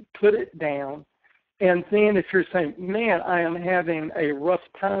list, put it down, and then if you're saying, man, I am having a rough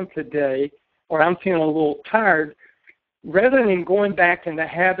time today, or I'm feeling a little tired, rather than going back in the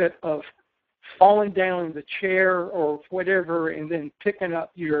habit of falling down in the chair or whatever and then picking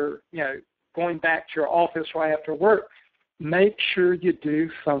up going back to your office right after work, make sure you do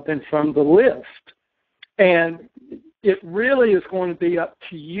something from the list. And it really is going to be up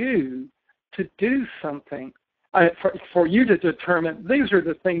to you to do something, for you to determine these are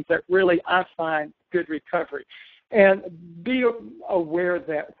the things that really I find good recovery. And be aware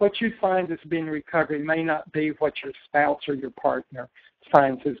that what you find as being recovery may not be what your spouse or your partner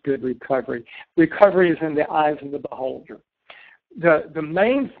finds as good recovery. Recovery is in the eyes of the beholder. The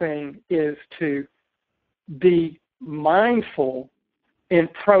main thing is to be mindful and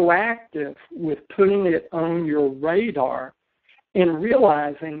proactive with putting it on your radar and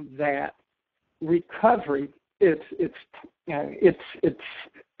realizing that recovery it's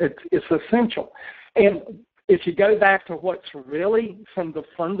essential. And if you go back to what's really some of the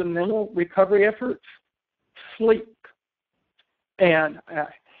fundamental recovery efforts, sleep. And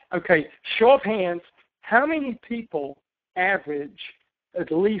okay, show of hands, how many people average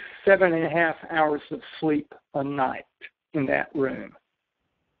at least 7.5 hours of sleep a night in that room?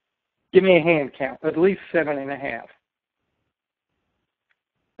 Give me a hand count. At least 7.5.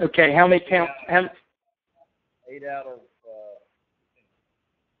 Okay, how many count? 8 out of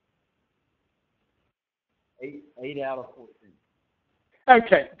 8 out of 14.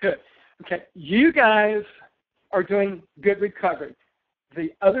 Okay, good. Okay, you guys are doing good recovery.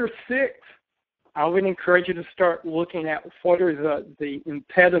 The other 6, I would encourage you to start looking at what are the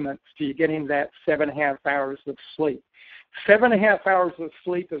impediments to you getting that 7.5 hours of sleep. 7.5 hours of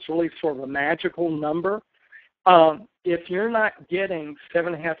sleep is really sort of a magical number. If you're not getting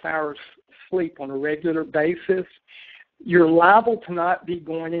 7.5 hours sleep on a regular basis, you're liable to not be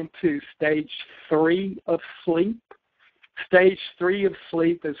going into stage 3 of sleep. Stage 3 of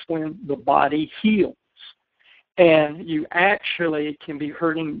sleep is when the body heals, and you actually can be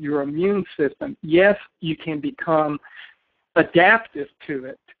hurting your immune system. Yes, you can become adaptive to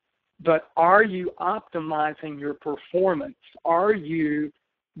it, but are you optimizing your performance? Are you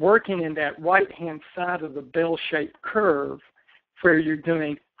working in that right-hand side of the bell-shaped curve where you're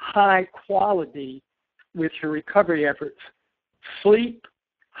doing high quality with your recovery efforts? Sleep,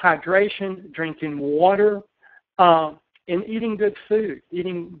 hydration, drinking water, and eating good food,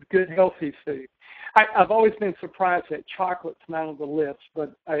 eating good, healthy food. I've always been surprised that chocolate's not on the list,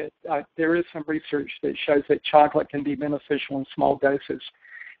 but there is some research that shows that chocolate can be beneficial in small doses.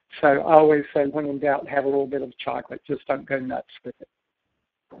 So I always say, when in doubt, have a little bit of chocolate. Just don't go nuts with it.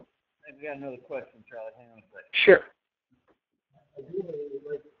 I've got another question, Charlie. Hang on a second. Sure. Ideally, we'd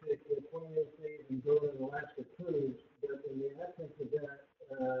like to take the 28 days and go to an Alaska cruise, but in the absence of that,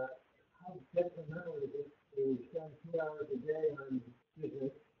 how detrimental is it to spend 2 hours a day on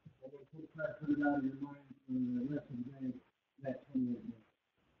physics and then try to put it out of your mind for the rest of the day, that 28 days?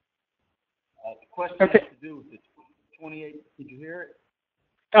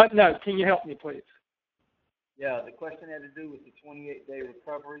 No, can you help me, please? Yeah, the question had to do with the 28-day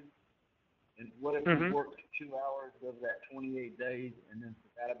recovery. And what if you worked 2 hours of that 28 days and then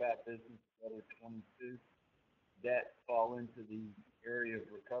forgot about business the other 22? That fall into the area of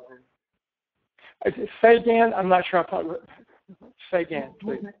recovery? Say again. I'm not sure. Say again,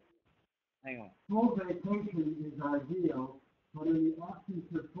 please. Hang on. Full vacation is ideal, but in the absence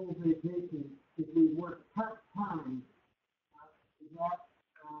of full vacation, if we work part-time, is that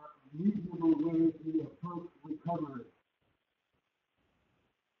a reasonable way to approach recovery?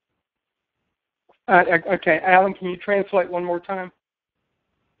 Okay, Alan, can you translate one more time?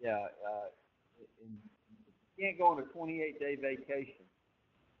 Yeah. You can't go on a 28-day vacation.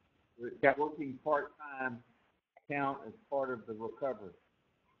 Yeah. Working part-time count as part of the recovery.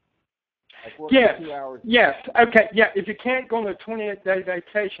 Like Yes. 2 hours. Yes. Okay. Yeah. If you can't go on a 28-day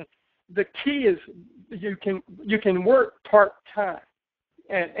vacation, the key is you can work part-time,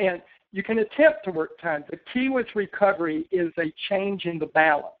 and you can attempt to work time. The key with recovery is a change in the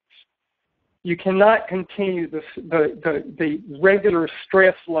balance. You cannot continue the regular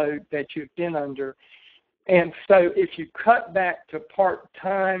stress load that you've been under. And so if you cut back to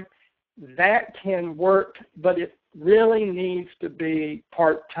part-time, that can work, but it really needs to be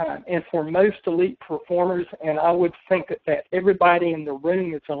part-time. And for most elite performers, and I would think that everybody in the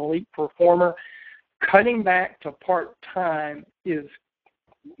room is an elite performer, cutting back to part-time is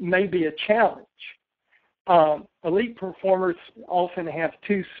maybe a challenge. Elite performers often have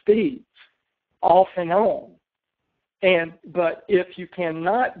two speeds, off and on. But if you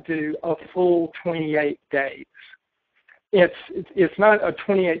cannot do a full 28 days, it's not a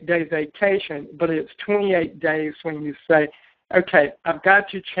 28-day vacation, but it's 28 days when you say, okay, I've got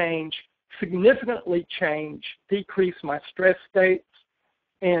to significantly change, decrease my stress states,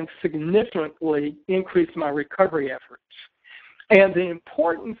 and significantly increase my recovery efforts. And the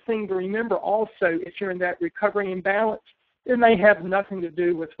important thing to remember also, if you're in that recovery imbalance, it may have nothing to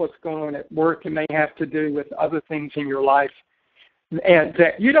do with what's going on at work. It may have to do with other things in your life and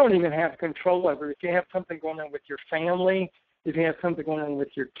that you don't even have control over. If you have something going on with your family, if you have something going on with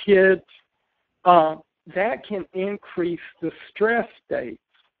your kids, that can increase the stress states.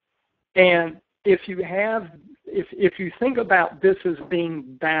 And if you think about this as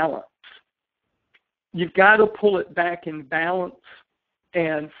being balanced, you've got to pull it back in balance,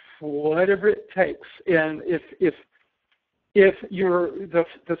 and whatever it takes. And if you're the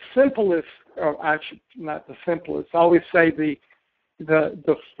simplest, or actually not the simplest, I always say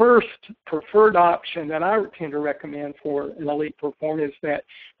the first preferred option that I tend to recommend for an elite performer is that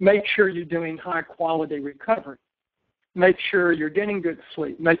make sure you're doing high quality recovery. Make sure you're getting good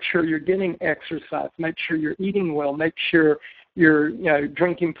sleep. Make sure you're getting exercise. Make sure you're eating well. Make sure you're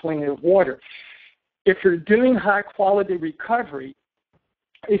drinking plenty of water. If you're doing high quality recovery,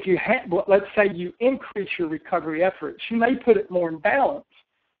 if you let's say you increase your recovery efforts, you may put it more in balance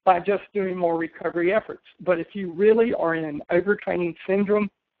by just doing more recovery efforts. But if you really are in an overtraining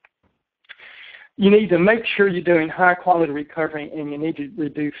syndrome, you need to make sure you're doing high quality recovery, and you need to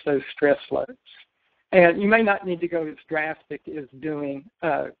reduce those stress loads. And you may not need to go as drastic as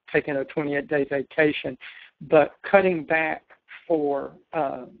taking a 28-day vacation, but cutting back for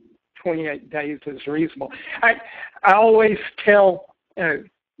 28 days is reasonable. I always tell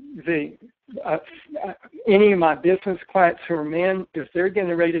any of my business clients who are men, if they're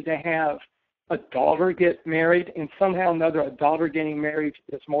getting ready to have a daughter get married, and somehow or another a daughter getting married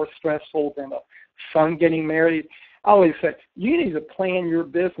is more stressful than a son getting married, I always say, you need to plan your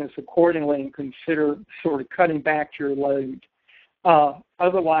business accordingly and consider sort of cutting back your load.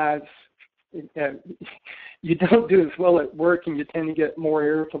 Otherwise, you don't do as well at work, and you tend to get more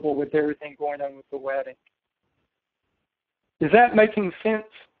irritable with everything going on with the wedding. Is that making sense?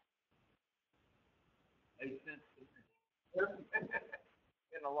 Makes sense to me.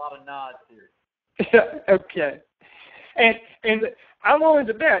 Getting a lot of nods here. Okay. And I'm willing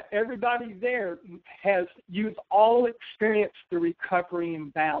to bet everybody there you've all experienced the recovery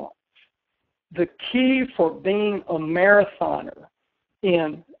imbalance. The key for being a marathoner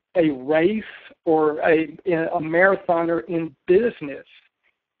in a race or a marathoner in business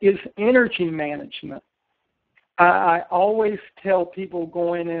is energy management. I always tell people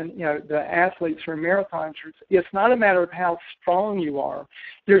going in, the athletes or marathoners, it's not a matter of how strong you are.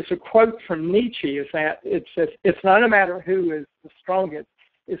 There's a quote from Nietzsche, is that it's not a matter who is the strongest,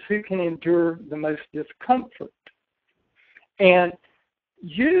 it's who can endure the most discomfort. And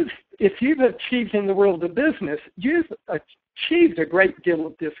if you've achieved in the world of business, you've achieved a great deal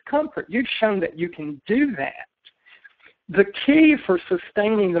of discomfort. You've shown that you can do that. The key for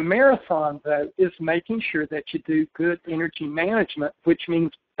sustaining the marathon, though, is making sure that you do good energy management, which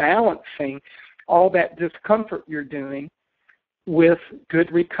means balancing all that discomfort you're doing with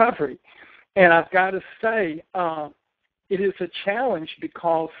good recovery. And I've got to say, it is a challenge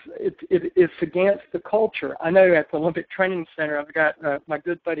because it's against the culture. I know at the Olympic Training Center, I've got my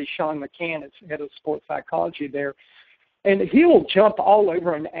good buddy Sean McCann, is head of sports psychology there, and he will jump all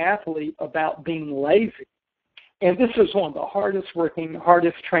over an athlete about being lazy. And this is one of the hardest working,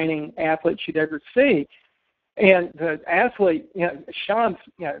 hardest training athletes you'd ever see. And the athlete, Sean's,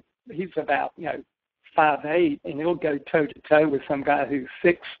 he's about, 5'8", and he'll go toe-to-toe with some guy who's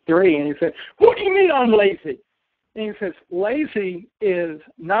 6'3", and he says, "What do you mean I'm lazy?" And he says, lazy is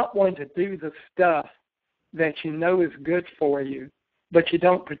not wanting to do the stuff that you know is good for you, but you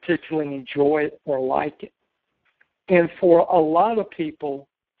don't particularly enjoy it or like it. And for a lot of people,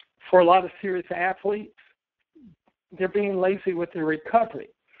 for a lot of serious athletes, they're being lazy with their recovery.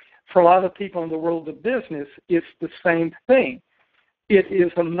 For a lot of people in the world of business, it's the same thing. It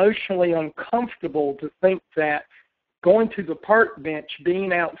is emotionally uncomfortable to think that going to the park bench,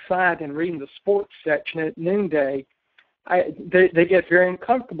 being outside and reading the sports section at noonday, they get very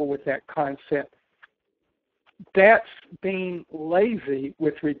uncomfortable with that concept. That's being lazy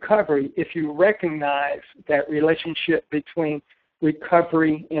with recovery if you recognize that relationship between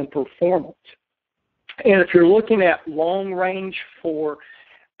recovery and performance. And if you're looking at long range for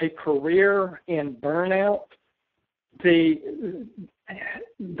a career in burnout, the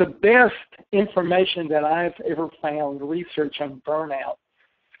best information that I've ever found, research on burnout,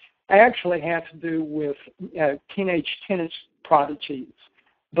 actually has to do with teenage tennis prodigies.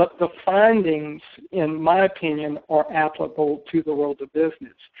 But the findings, in my opinion, are applicable to the world of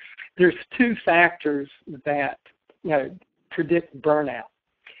business. There's two factors that predict burnout.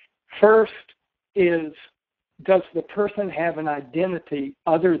 First is, does the person have an identity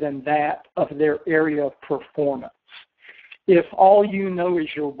other than that of their area of performance? If all you know is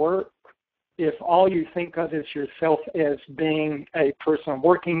your work, if all you think of is yourself as being a person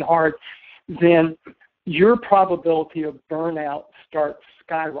working hard, then your probability of burnout starts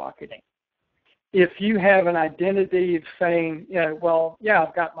skyrocketing. If you have an identity of saying,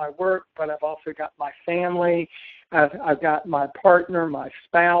 I've got my work, but I've also got my family, I've got my partner, my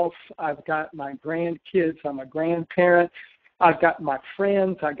spouse, I've got my grandkids, I'm a grandparent, I've got my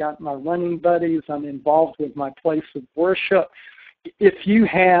friends, I've got my running buddies, I'm involved with my place of worship. If you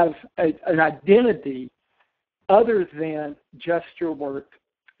have an identity other than just your work,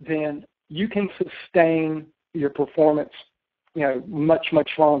 then you can sustain your performance, much, much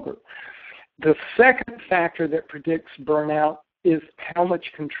longer. The second factor that predicts burnout is how much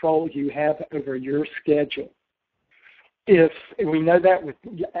control you have over your schedule. If we know that with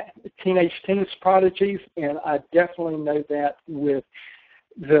teenage tennis prodigies, and I definitely know that with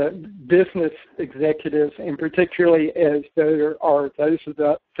the business executives, and particularly as there are those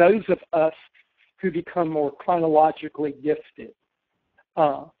of us who become more chronologically gifted.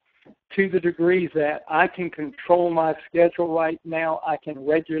 To the degree that I can control my schedule right now, I can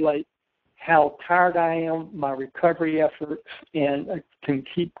regulate how tired I am, my recovery efforts, and can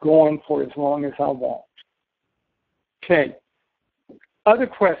keep going for as long as I want. Okay. Other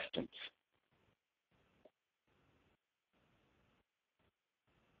questions?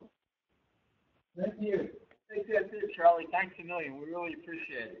 Thank you. I think that's it, Charlie. Thanks a million. We really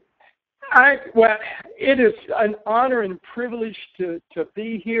appreciate it. It is an honor and privilege to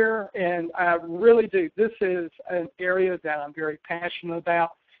be here, and I really do. This is an area that I'm very passionate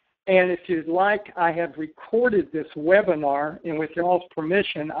about. And if you'd like, I have recorded this webinar, and with y'all's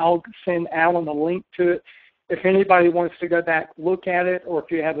permission, I'll send Alan a link to it. If anybody wants to go back, look at it, or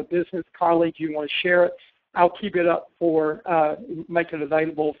if you have a business colleague you want to share it, I'll keep it up for, make it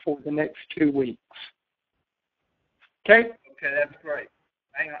available for the next 2 weeks. Okay? Okay, that's great.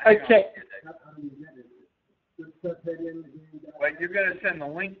 Hang on. Okay. Wait, you're going to send the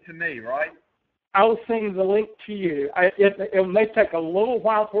link to me, right? I'll send the link to you. It may take a little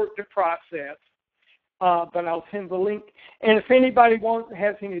while for it to process, but I'll send the link. And if anybody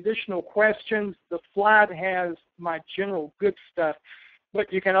has any additional questions, the slide has my general good stuff,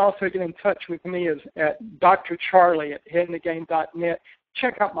 but you can also get in touch with me at Dr. Charlie at headinthegame.net.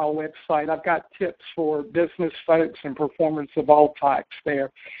 Check out my website. I've got tips for business folks and performers of all types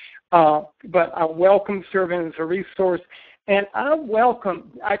there. But I welcome serving as a resource. And I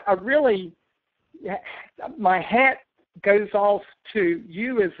really, my hat goes off to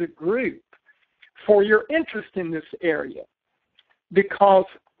you as a group for your interest in this area. Because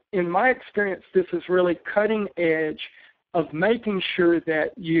in my experience, this is really cutting edge, of making sure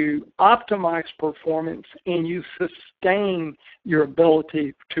that you optimize performance and you sustain your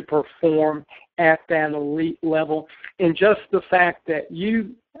ability to perform at that elite level. And just the fact that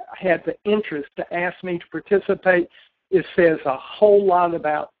you had the interest to ask me to participate, it says a whole lot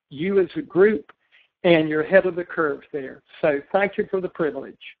about you as a group, and you're ahead of the curve there. So thank you for the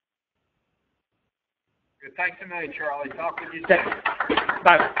privilege. Good. Thanks a million, Charlie. Talk with you soon.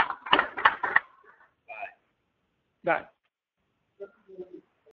 Bye. Bye. Bye.